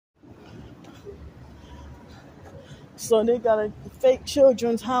So they got a fake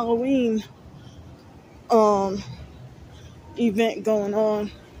children's Halloween event going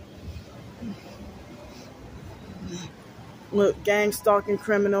on. Look, gang stalking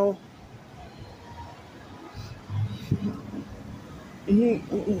criminal.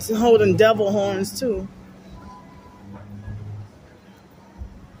 He's holding devil horns too.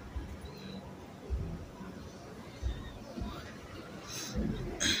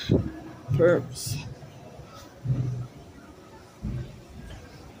 Perps.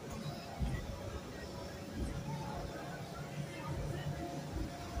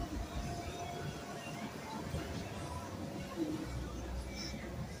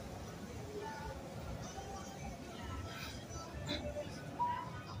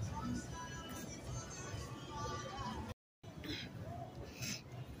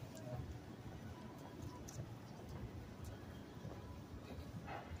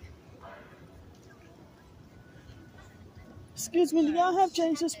 Excuse me, do y'all have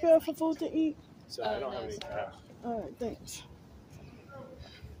change to spare for food to eat? So I don't have any cash. Alright, thanks.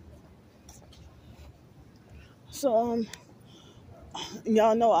 So,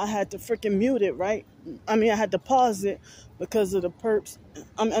 y'all know I had to freaking mute it, right? I mean, I had to pause it because of the perps.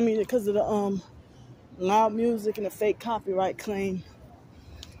 I mean, because of the loud music and the fake copyright claim.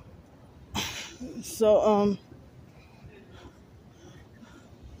 So,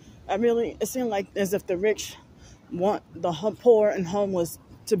 it seemed like as if the rich want the poor and homeless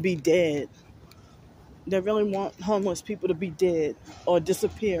to be dead. They really want homeless people to be dead or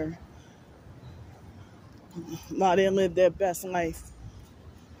disappear while they live their best life.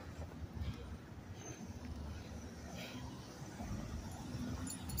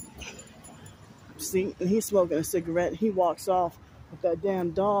 See, he's smoking a cigarette. He walks off with that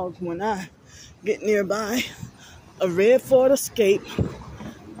damn dog. When I get nearby, a red Ford Escape,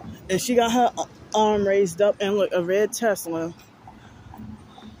 and she got her arm raised up, and look, a red Tesla.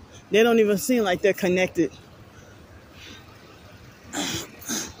 They don't even seem like they're connected.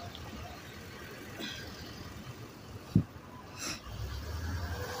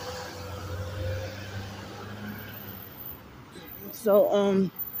 So,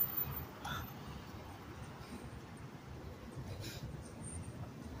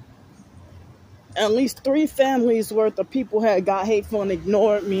 at least 3 families worth of people had got hateful and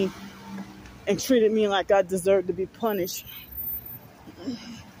ignored me and treated me like I deserved to be punished.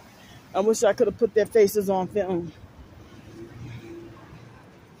 I wish I could have put their faces on film.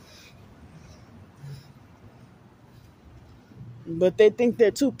 But they think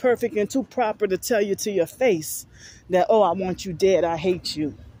they're too perfect and too proper to tell you to your face that, oh, I want you dead, I hate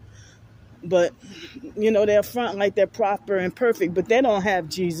you. But, you know, they're front like they're proper and perfect, but they don't have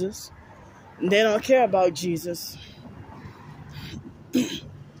Jesus. They don't care about Jesus.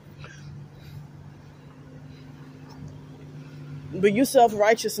 But you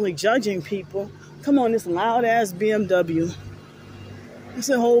self-righteously judging people. Come on, this loud-ass BMW. It's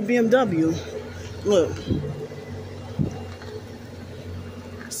a whole BMW. Look.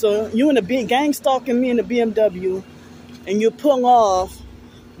 So you in the gang stalking me in the BMW, and you pull off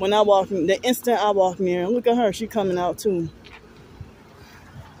when I walk in, the instant I walk near. Look at her, she coming out too.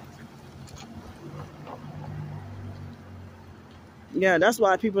 Yeah, that's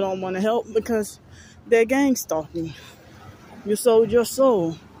why people don't want to help, because they're gang stalking. You sold your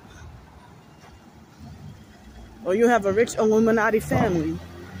soul. Or you have a rich Illuminati family.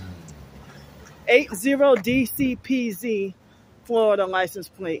 80DCPZ, Florida license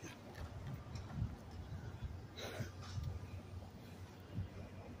plate.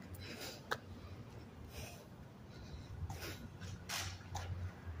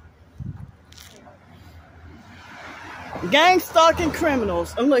 Gang stalking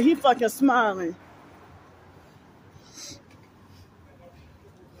criminals. And look, he fucking smiling.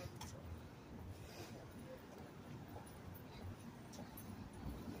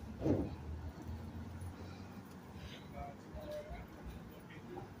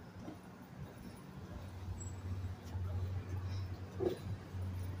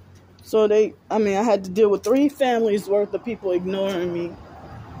 So I had to deal with 3 families worth of people ignoring me.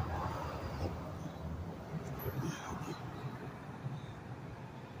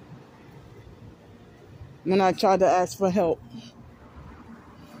 When I tried to ask for help.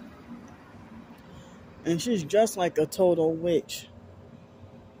 And she's dressed like a total witch.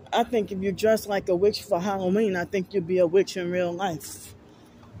 I think if you dress like a witch for Halloween, I think you'd be a witch in real life.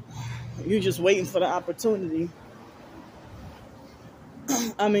 You're just waiting for the opportunity.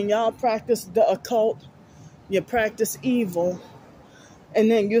 I mean, y'all practice the occult, you practice evil,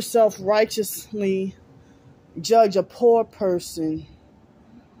 and then you self-righteously judge a poor person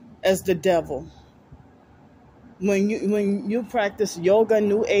as the devil. when you practice yoga,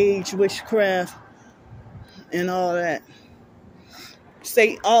 new age, witchcraft, and all that,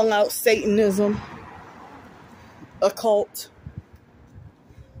 all out Satanism, occult,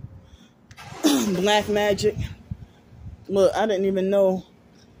 black magic. Look, I didn't even know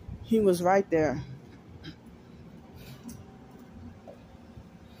he was right there.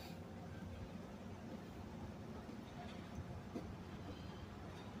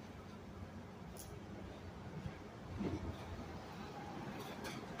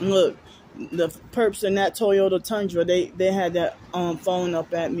 Look, the perps in that Toyota Tundra, they had that phone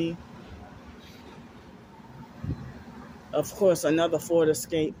up at me. Of course, another Ford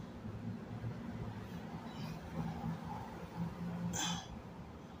Escape.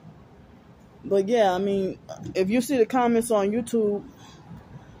 But yeah, I mean, if you see the comments on YouTube,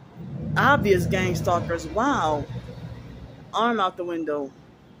 obvious gang stalkers. Wow, arm out the window.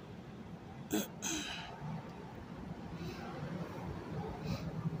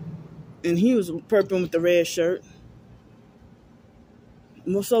 And he was perping with the red shirt.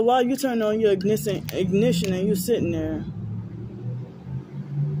 Well, so while you turn on your ignition and you're sitting there.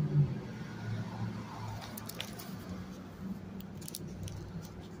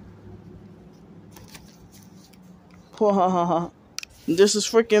 This is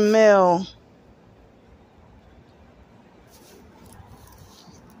freaking mail.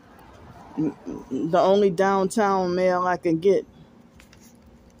 The only downtown mail I can get.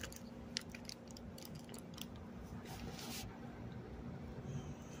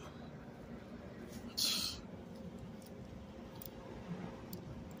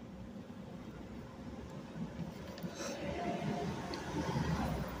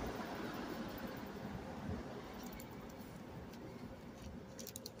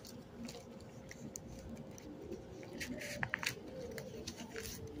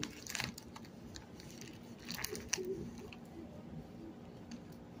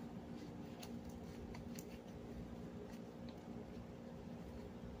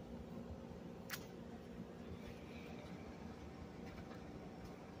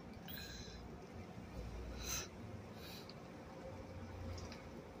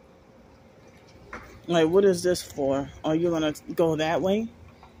 Like, what is this for? Are you gonna go that way?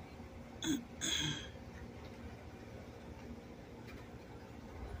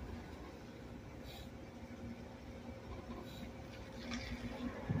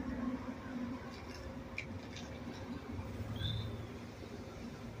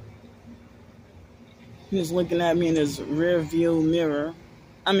 He's looking at me in his rear view mirror.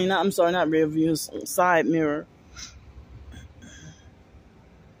 I mean, I'm sorry, not rear view, side mirror.